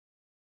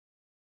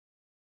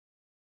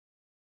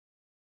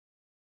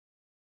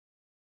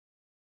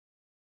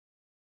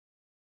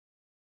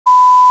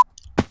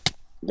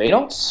They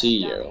don't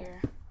see Down you.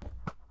 here.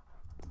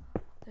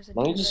 There's a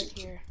Let me dude just- right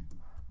here.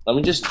 Let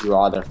me just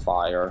draw their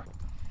fire.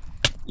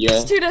 Yeah.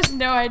 This dude has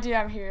no idea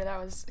I'm here. That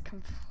was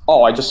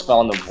Oh, I just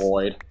fell in the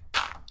void.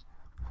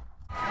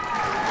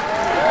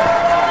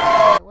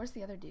 Where's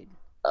the other dude?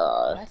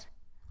 Uh, What?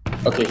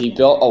 okay, he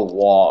built a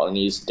wall and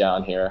he's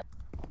down here.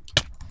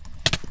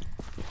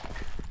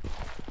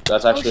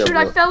 That's actually Oh shoot, a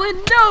I real- fell in.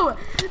 No!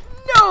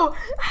 No!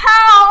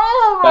 How?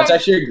 Oh my- That's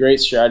actually a great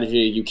strategy.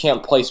 You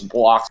can't place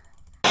blocks.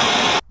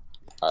 Alright,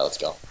 let's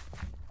go.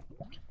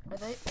 Are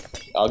they?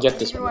 I'll get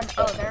this one. Everyone,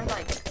 oh, they're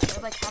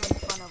like having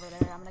fun over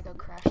there. I'm gonna go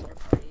crash their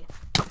party.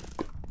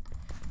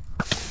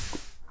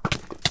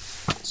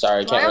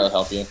 Sorry, I Do I can't really have-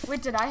 help you.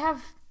 Wait, did I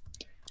have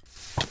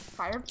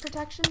fire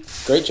protection?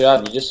 Great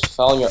job, you just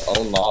fell in your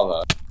own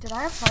lava. Did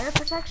I have fire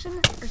protection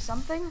or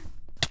something?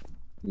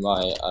 You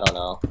might, I don't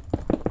know.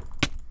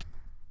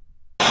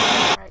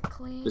 Alright,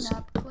 clean This-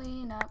 up,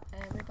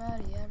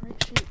 everybody,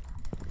 shoot.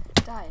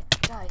 Die.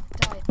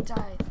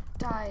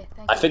 Thank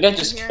you. I think I You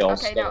just here? killed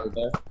Okay, no.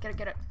 there.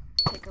 Get it.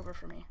 Take over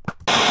for me.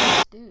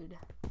 Dude.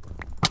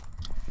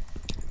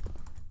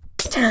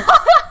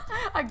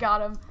 I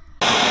got him.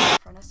 In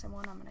front of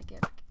someone, I'm gonna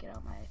get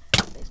out my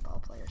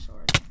baseball player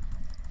sword.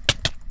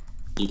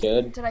 You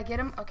good? Did I get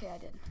him? Okay, I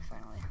did,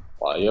 finally.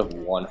 Wow, you have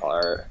one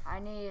heart. I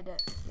need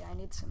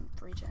some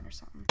regen or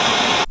something.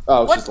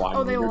 Oh, What? she's lying.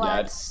 Oh, they You're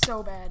lagged dead.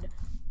 so bad.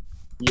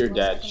 You're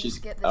Unless I dead. can She's.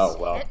 just get this Oh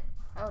well. hit.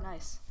 Oh,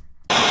 nice.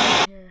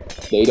 Here.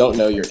 They don't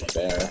know you're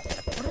there.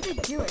 What are they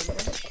doing? They're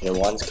just Okay,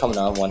 one's coming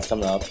up.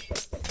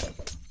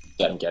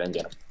 Get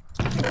him.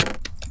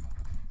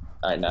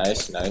 Alright,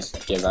 nice.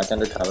 Get back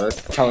under cover.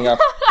 Coming up.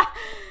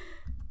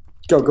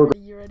 Go. Are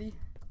you ready?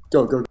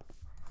 Go.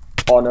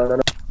 Oh, no.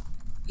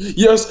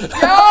 Yes!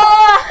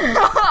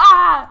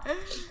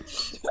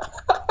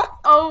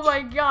 Oh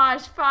my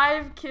gosh,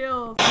 5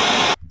 kills.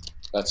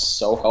 That's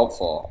so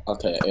helpful.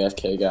 Okay,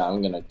 AFK guy,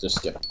 I'm gonna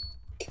just get a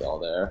kill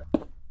there.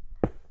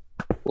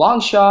 Long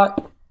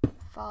shot!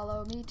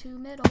 Follow me to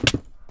middle.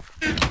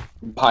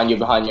 Behind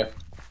you.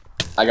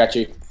 I got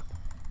you.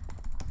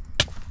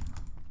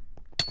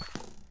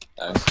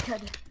 Nice.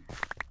 Good.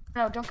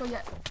 No, don't go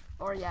yet.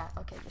 Or yeah,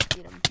 okay, just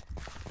beat him.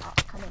 I'll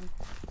come in.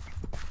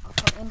 I'll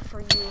come in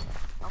for you.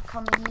 I'll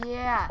come in,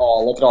 yeah.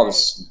 Oh, look at all Right.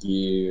 this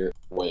gear.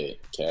 Wait,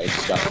 okay, I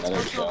just got Let's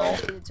another go kill. kill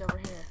those dudes over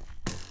here.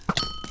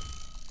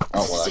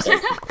 Oh, well, okay.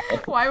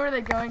 Why were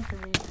they going for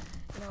me?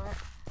 You know what?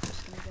 I'm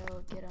just gonna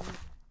go get him.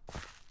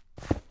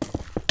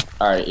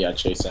 Alright, yeah,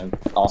 chase him.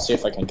 I'll see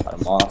if I can cut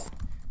him off.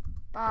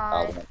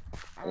 Bye.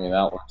 I mean,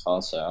 that works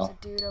also.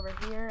 There's a dude over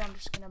here. I'm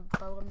just gonna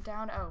bow him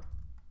down. Oh.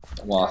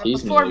 Well, Got him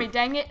he's before new. me,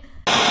 dang it.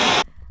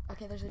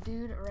 Okay, there's a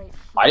dude right here.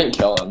 I didn't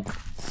kill him.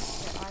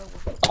 Yeah, I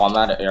will. Oh, I'm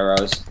out of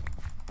arrows.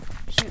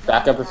 Shoot,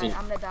 Back no, up if you-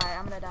 I'm gonna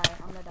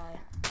die.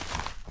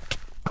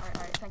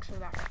 Alright, thanks for the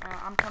backup.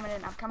 I'm coming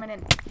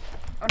in.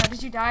 Oh no,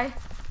 did you die?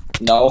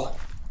 No.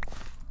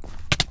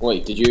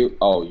 Wait, did you?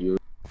 Oh, you.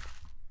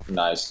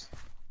 Nice.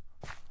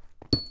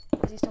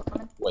 Is he still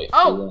coming? Wait.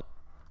 Oh! who-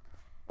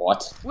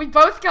 What? We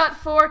both got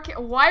 4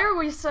 kills. Why are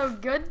we so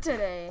good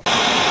today?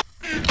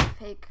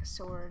 Fake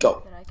sword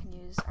Go. that I can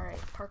use. Alright,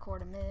 parkour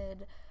to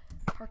mid.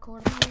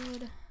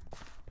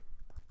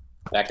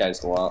 That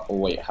guy's low. Oh,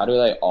 wait, how do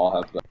they all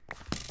have the...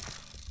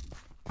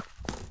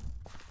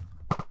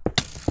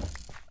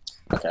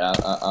 Okay,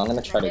 I'm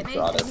gonna try to Hit me?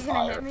 draw their Is he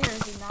gonna hit fire. me or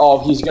is he not? Oh,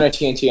 he's gonna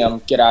TNT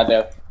him. Get out of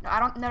there. No, I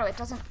don't. No, it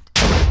doesn't.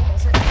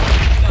 Does it?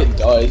 No, It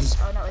does.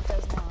 Oh no, it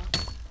does now.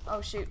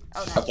 Oh shoot.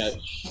 Oh nice.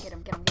 Okay. Get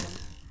him.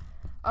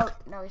 Oh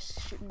no, he's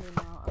shooting me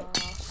now.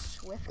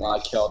 Swiftness. Well, I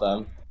killed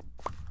him.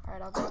 All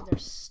right, I'll grab their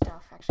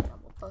stuff. Actually, no,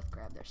 we'll both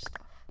grab their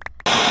stuff.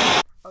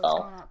 Oh, it's Oh.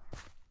 going up.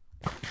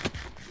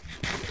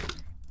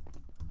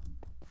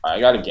 I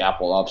gotta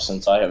gapple up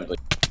since I have like...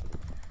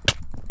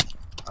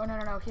 Oh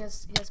no, he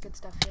has good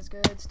stuff. He has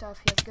good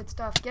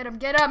stuff. Get him.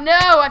 No,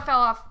 I fell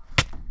off.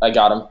 I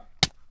got him.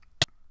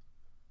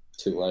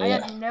 Too I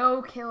late. had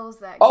no kills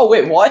that. Oh,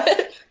 wait, what?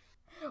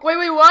 Wait,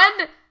 we won?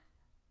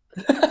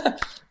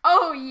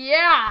 Oh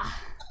yeah.